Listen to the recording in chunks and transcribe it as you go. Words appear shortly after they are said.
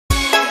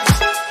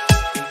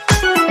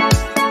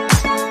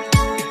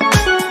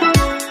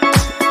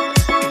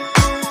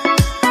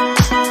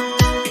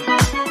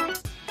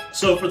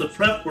So for the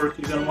prep work,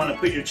 you're going to want to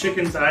put your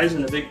chicken thighs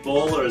in a big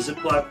bowl or a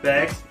Ziploc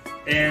bag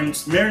and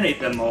marinate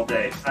them all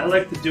day. I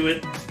like to do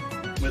it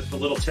with a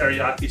little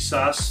teriyaki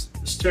sauce.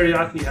 This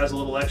teriyaki has a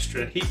little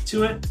extra heat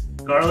to it,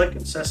 garlic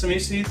and sesame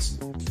seeds.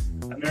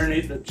 I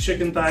marinate the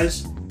chicken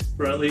thighs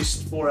for at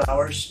least 4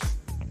 hours.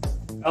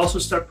 I also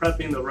start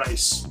prepping the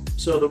rice.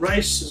 So the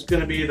rice is going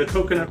to be the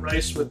coconut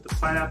rice with the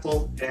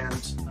pineapple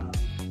and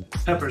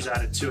peppers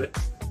added to it.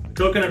 The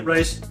coconut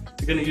rice,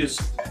 you're going to use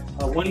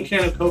 1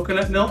 can of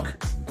coconut milk,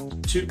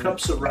 2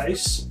 cups of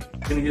rice.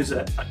 You're going to use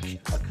a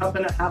cup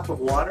and a half of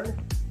water,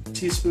 a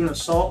teaspoon of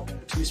salt, and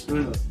a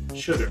teaspoon of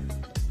sugar.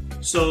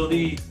 So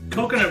the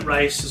coconut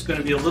rice is going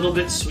to be a little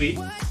bit sweet,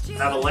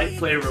 have a light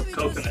flavor of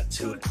coconut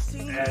to it.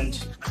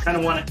 And I kind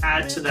of want to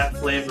add to that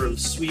flavor of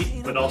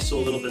sweet, but also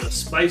a little bit of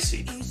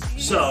spicy.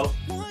 So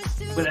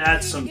I'm going to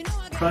add some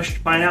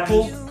crushed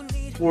pineapple.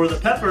 For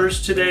the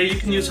peppers today, you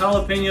can use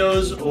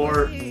jalapenos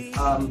or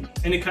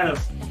any kind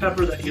of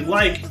pepper that you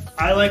like.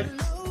 I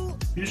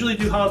usually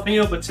do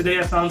jalapeno, but today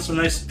I found some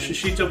nice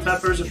shishito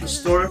peppers at the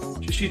store.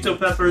 Shishito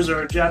peppers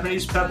are a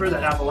Japanese pepper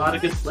that have a lot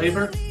of good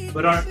flavor,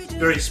 but aren't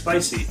very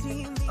spicy.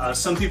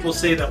 Some people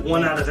say that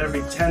 1 out of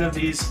every 10 of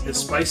these is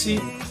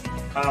spicy.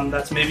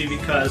 That's maybe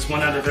because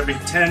 1 out of every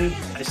 10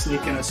 I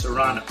sneak in a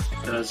serrano,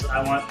 because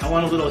I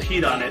want a little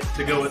heat on it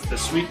to go with the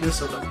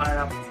sweetness of the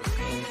pineapple.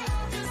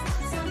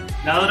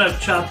 Now that I've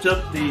chopped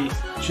up the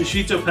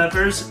shishito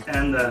peppers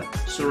and the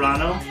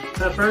serrano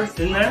pepper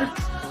in there,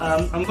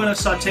 I'm going to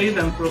saute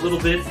them for a little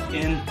bit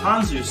in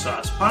ponzu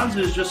sauce. Ponzu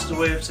is just a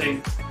way of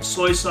saying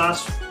soy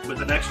sauce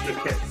with an extra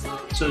kick.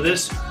 So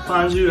this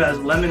ponzu has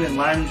lemon and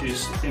lime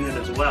juice in it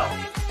as well.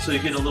 So you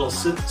get a little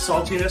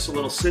saltiness, a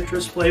little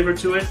citrus flavor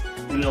to it,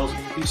 and it'll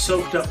be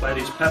soaked up by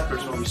these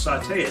peppers when we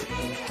saute it.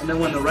 And then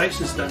when the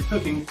rice is done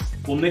cooking,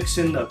 we'll mix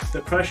in the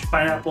crushed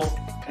pineapple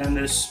and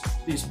these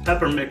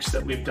pepper mix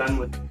that we've done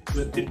with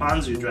the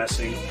ponzu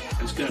dressing.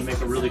 It's going to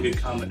make a really good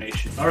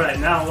combination. All right,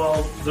 now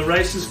while the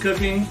rice is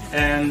cooking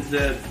and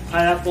the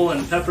pineapple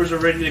and peppers are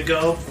ready to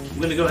go, I'm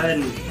going to go ahead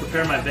and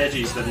prepare my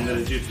veggies that I'm going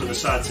to do for the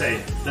saute.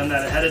 I've done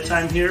that ahead of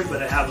time here,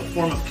 but I have a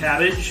form of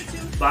cabbage,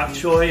 bok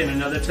choy, and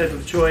another type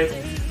of choy.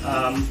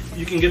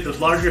 You can get the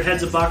larger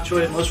heads of bok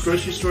choy at most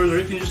grocery stores, or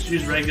you can just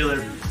use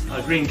regular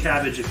green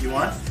cabbage if you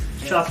want.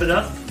 Chop it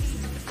up.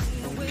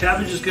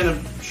 Cabbage is going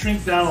to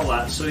shrink down a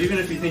lot, so even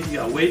if you think you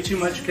got way too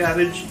much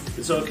cabbage,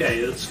 it's okay.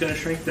 It's going to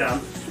shrink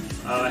down.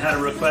 I had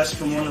a request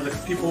from one of the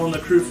people on the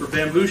crew for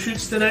bamboo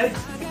shoots today.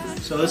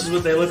 So this is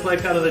what they look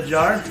like out of the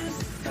jar.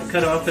 I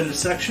cut them up into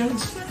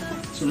sections.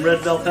 Some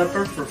red bell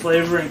pepper for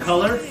flavor and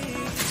color.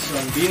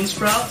 Some bean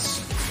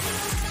sprouts.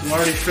 Some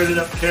already shredded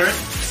up carrot.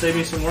 Save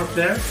me some work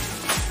there.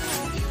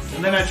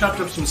 And then I chopped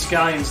up some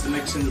scallions to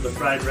mix into the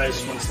fried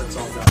rice once that's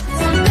all done.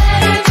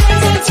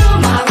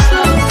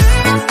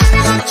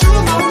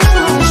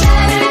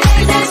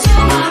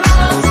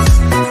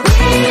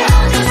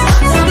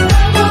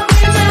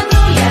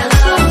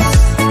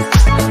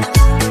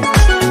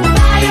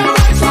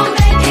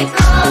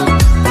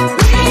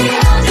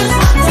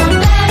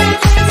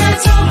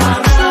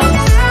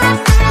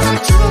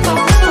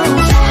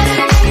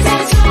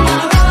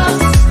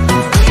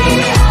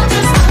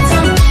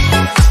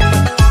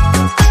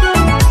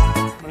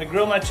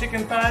 My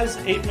chicken thighs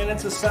 8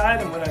 minutes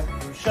aside. I'm going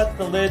to shut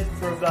the lid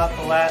for about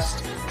the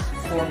last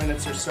 4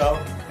 minutes or so.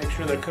 Make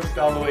sure they're cooked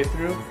all the way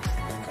through.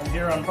 I'm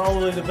here on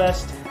probably the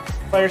best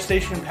fire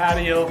station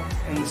patio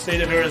in the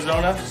state of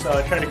Arizona, so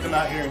I try to come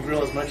out here and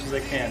grill as much as I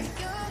can.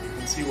 You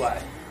can see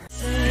why.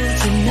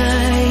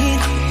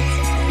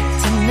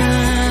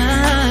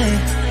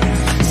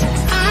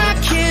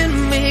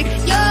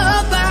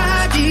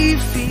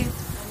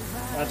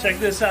 Now check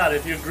this out.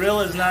 If your grill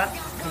is not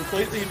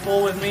completely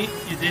full with meat,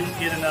 you didn't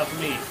get enough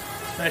meat,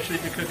 especially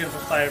if you're cooking for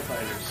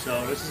firefighters.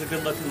 So this is a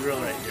good looking grill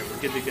right here.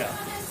 We're good to go.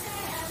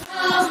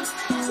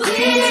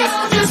 We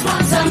all just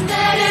want some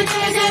better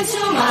days and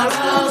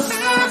tomorrows.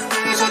 Better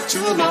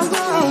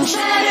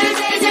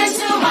days and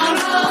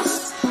tomorrows.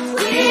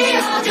 We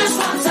all just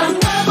want some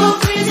purple,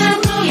 greens,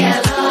 and blue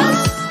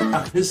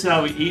yellows. This is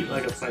how we eat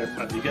like a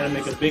firefighter. You gotta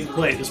make a big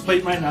plate. This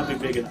plate might not be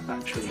big enough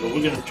actually, but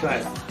we're gonna try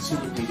it. See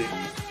what we can do.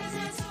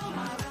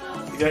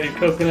 You got your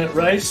coconut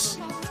rice,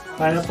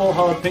 pineapple,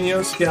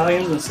 jalapeno,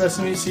 scallions, and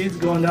sesame seeds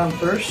going down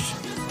first.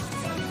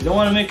 You don't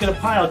want to make it a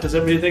pile because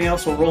everything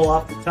else will roll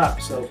off the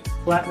top, so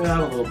flatten it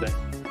out a little bit.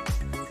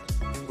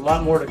 There's a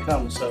lot more to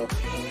come, so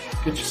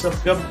get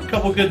yourself a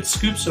couple good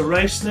scoops of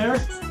rice there.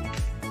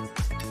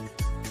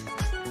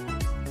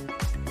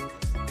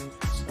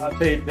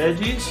 Sauteed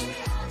veggies.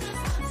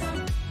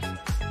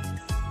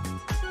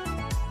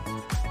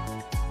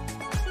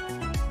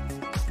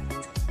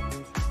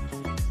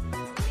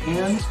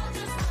 And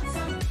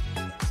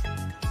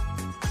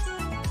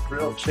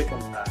grilled chicken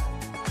thigh.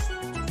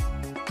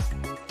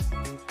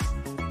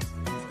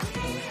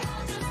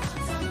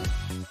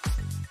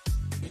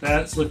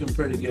 That's looking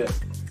pretty good.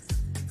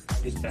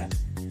 Eat that.